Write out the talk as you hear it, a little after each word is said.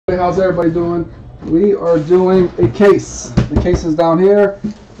How's everybody doing? We are doing a case. The case is down here.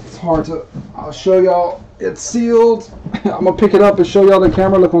 It's hard to, I'll show y'all. It's sealed. I'm gonna pick it up and show y'all the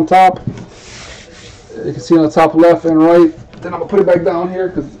camera. Look on top. You can see on the top left and right. Then I'm gonna put it back down here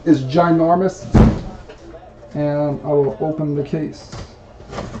because it's ginormous. And I will open the case.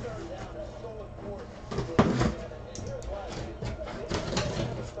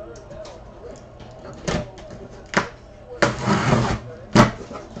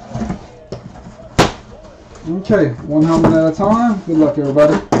 Okay, one helmet at a time. Good luck,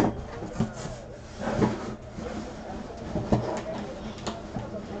 everybody.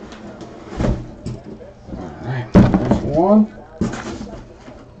 Alright, there's one.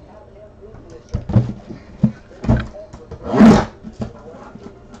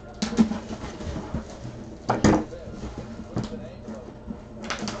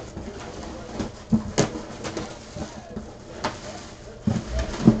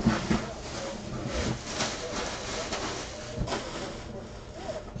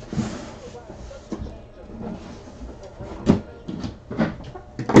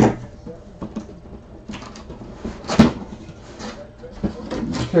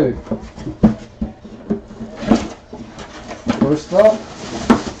 Okay. First up,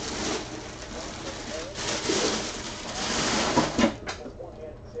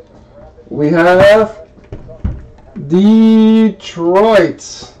 we have Detroit.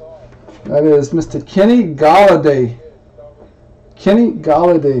 That is Mr. Kenny Golladay. Kenny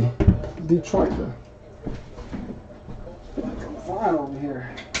Golladay. Detroit. Fine over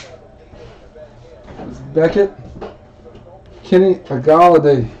here. It's Beckett. Kenny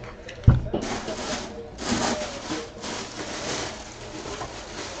Golladay.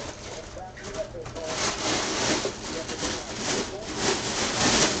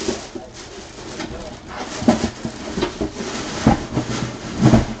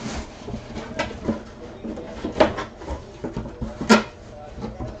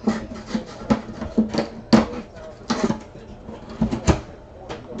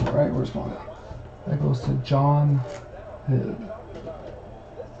 All right, where's one? That goes to John Head.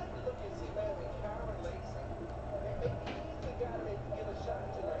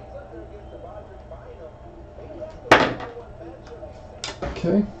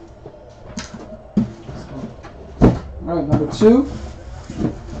 Okay. All right, number 2.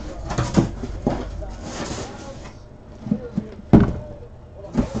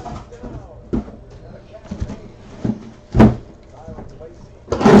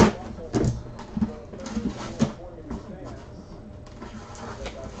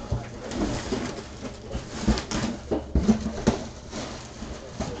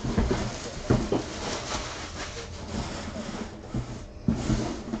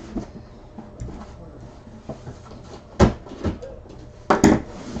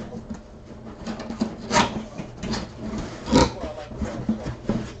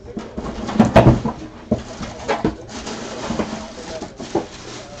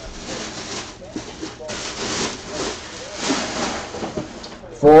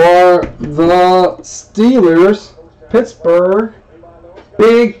 For the Steelers, Pittsburgh,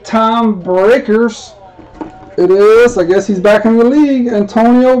 big time breakers. It is, I guess he's back in the league,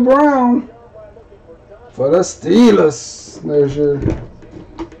 Antonio Brown. For the Steelers. There's your.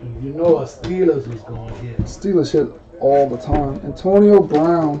 You know a Steelers was going to hit. Steelers hit all the time. Antonio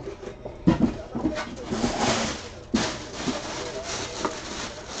Brown.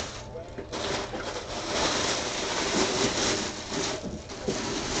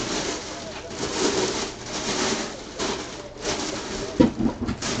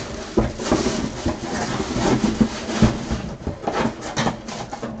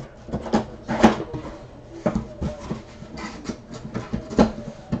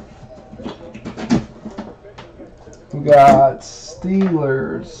 We got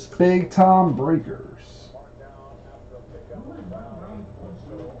Steelers, big time breakers.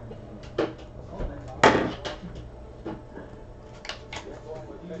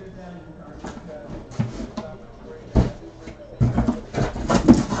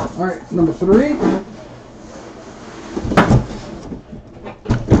 All right, number 3.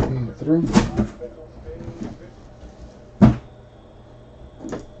 Number 3.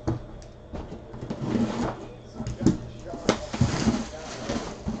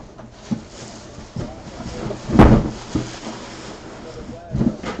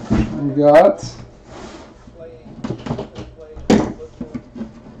 We got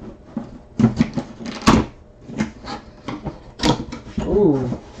ooh,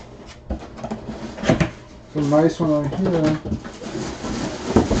 it's a nice one right here.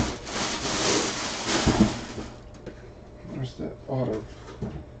 Where's that auto?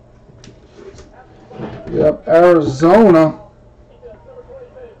 Yep, Arizona.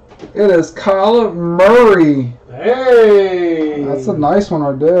 It is Kyler Murray. Hey! That's a nice one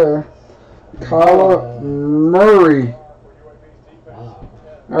right there. Kyler Murray. Wow.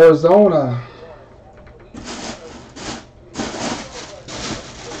 Arizona.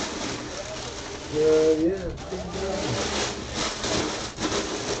 Yeah.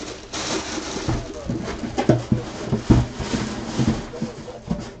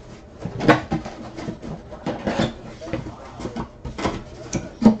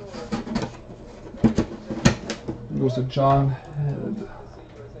 Goes to John Head.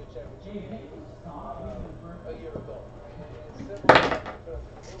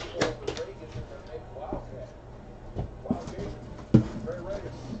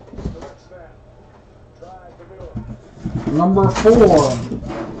 Number 4.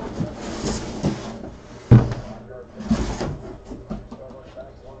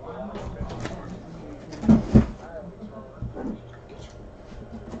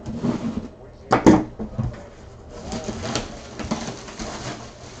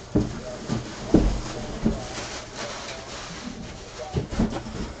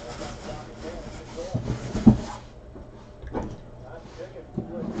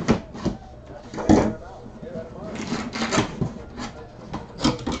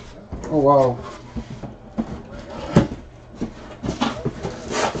 Oh wow.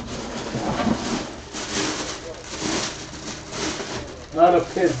 Not a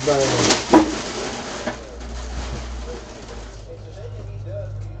Pittsburgh.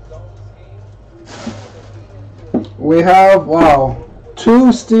 We have, wow, 2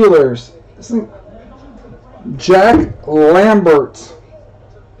 Steelers. Jack Lambert.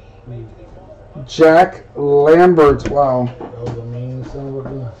 Jack Lambert, wow. That was a mean son of a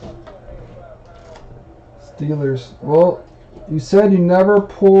gun. Steelers. Well, you said you never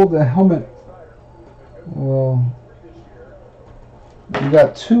pulled a helmet. Well, you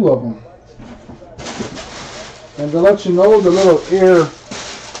got 2 of them. And to let you know, the little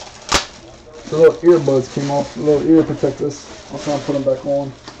earbuds came off. The little ear protectors. I'll try and put them back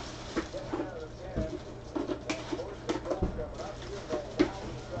on.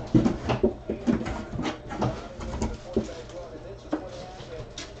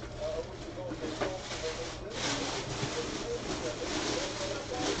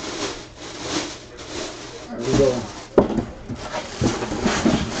 There we go.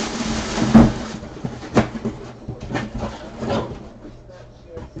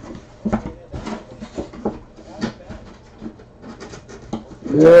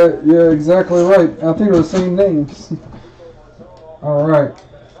 Yeah, exactly right. I think they're the same names. All right.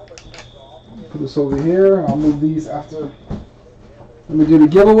 Put this over here. I'll move these after. Let me do the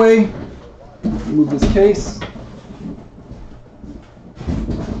giveaway. Move this case.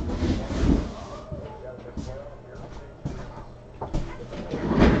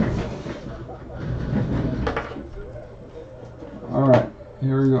 All right.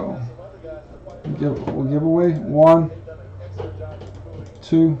 Here we go. We'll give away 1,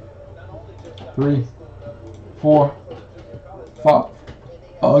 2, 3, 4,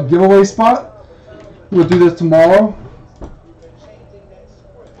 5. Giveaway spot. We'll do this tomorrow.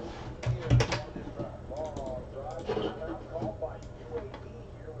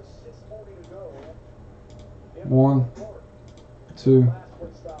 One, 2,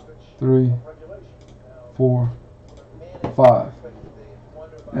 3, 4, 5.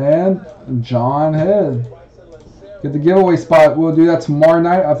 And John Head. Get the giveaway spot. We'll do that tomorrow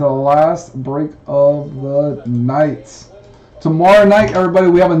night after the last break of the night. Tomorrow night, everybody,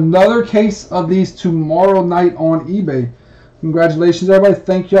 we have another case of these tomorrow night on eBay. Congratulations, everybody.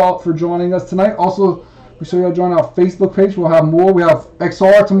 Thank y'all for joining us tonight. Also, be sure y'all join our Facebook page. We'll have more. We have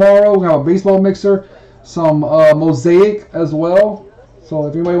XR tomorrow. We have a baseball mixer, some mosaic as well. So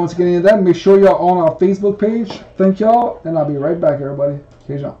if anybody wants to get any of that, make sure y'all on our Facebook page. Thank y'all, and I'll be right back, everybody.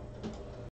 Cajun.